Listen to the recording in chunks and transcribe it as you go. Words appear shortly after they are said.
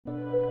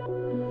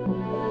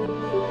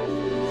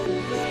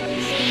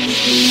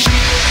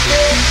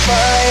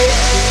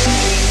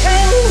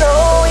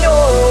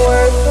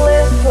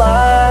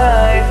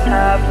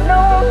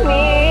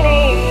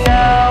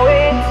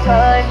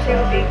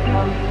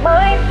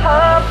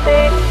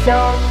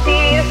Don't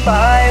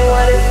defy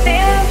what has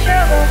been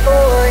chosen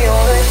for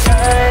your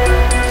time.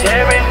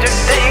 Tearing through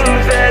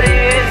things that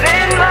is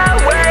in my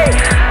way.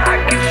 I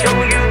can show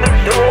you the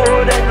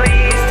door that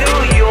leads to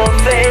your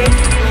fate.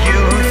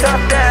 You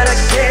thought that I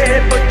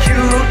cared, but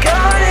you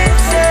got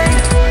insane.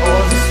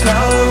 All this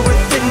power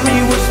within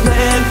me was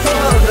meant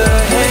for the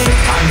hate.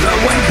 I'm the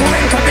one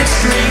pulling puppet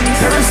strings,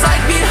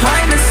 parasite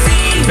behind the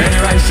scenes.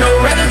 Better I show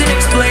rather than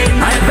explain.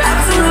 I have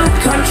absolute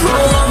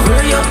control over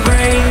your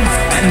brain,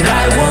 and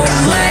I won't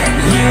let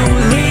you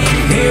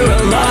leave here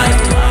alive.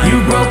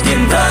 You've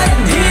broken the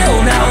deal,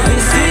 now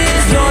this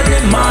is your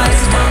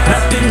demise.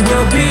 Nothing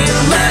will be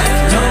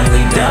left,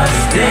 only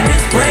dust in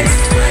its place.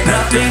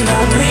 Nothing,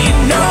 only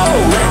no,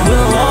 it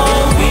will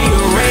all be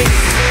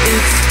erased.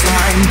 It's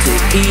time to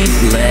eat,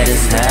 let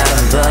us have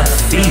the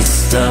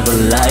feast of a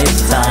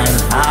lifetime.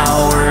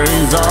 Power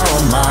is all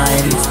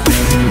mine, it's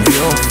been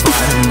real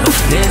fun.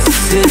 This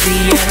is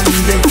the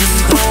end of the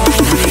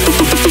story.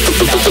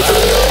 Now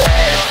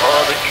I'm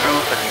for the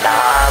truth and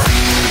knowledge.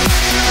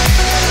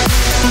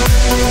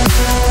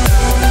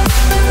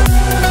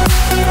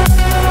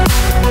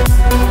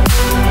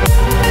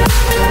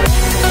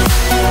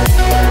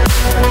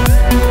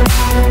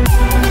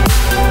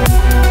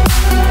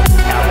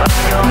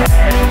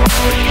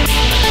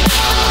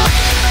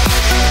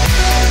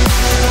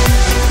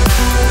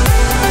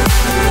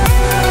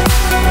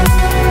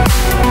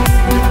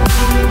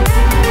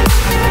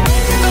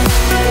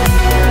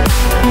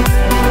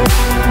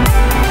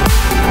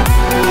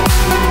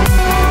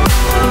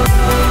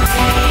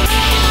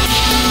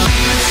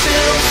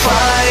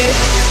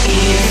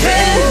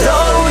 Even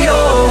though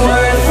your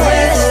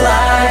worthless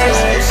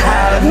lives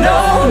have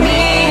no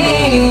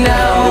meaning,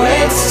 now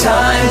it's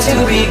time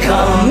to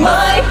become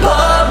my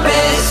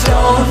puppets.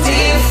 Don't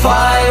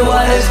defy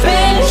what has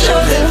been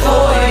chosen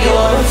for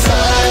your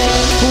time.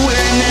 We're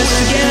in this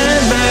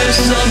together,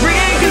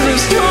 celebrate 'cause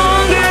we're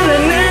stronger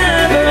than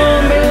ever.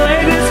 Won't be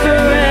like this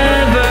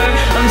forever.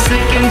 I'm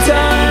sick and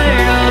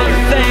tired of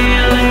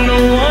failing the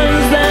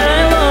ones that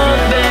I love,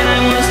 and I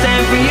will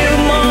stand for you,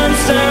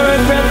 monster.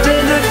 I've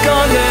crafted the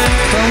conquer,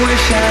 but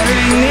we're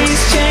shattering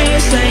these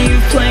chains that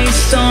you've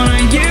placed on a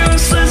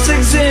useless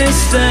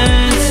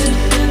existence.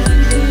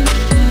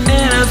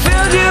 And I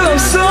failed you, I'm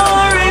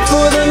sorry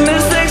for the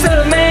mistakes that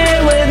I've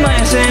made with my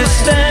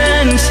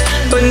assistance,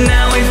 but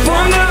now we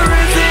formed a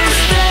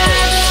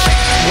resistance.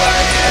 What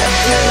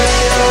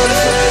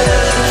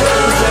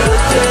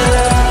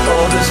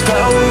all this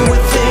power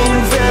within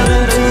fell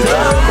into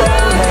the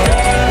wrong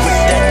hands.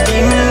 With that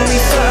demon we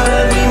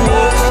fought, we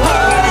moved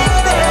harder.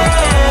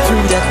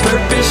 Through that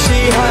purpose she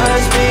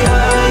hides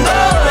behind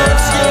all that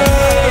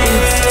skin.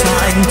 It's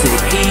time to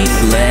eat,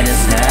 let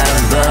us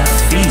have the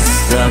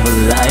feast of a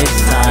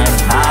lifetime.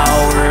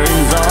 Power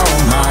is all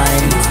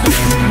mine, it's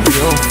been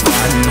real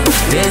fun.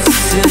 This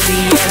is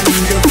the end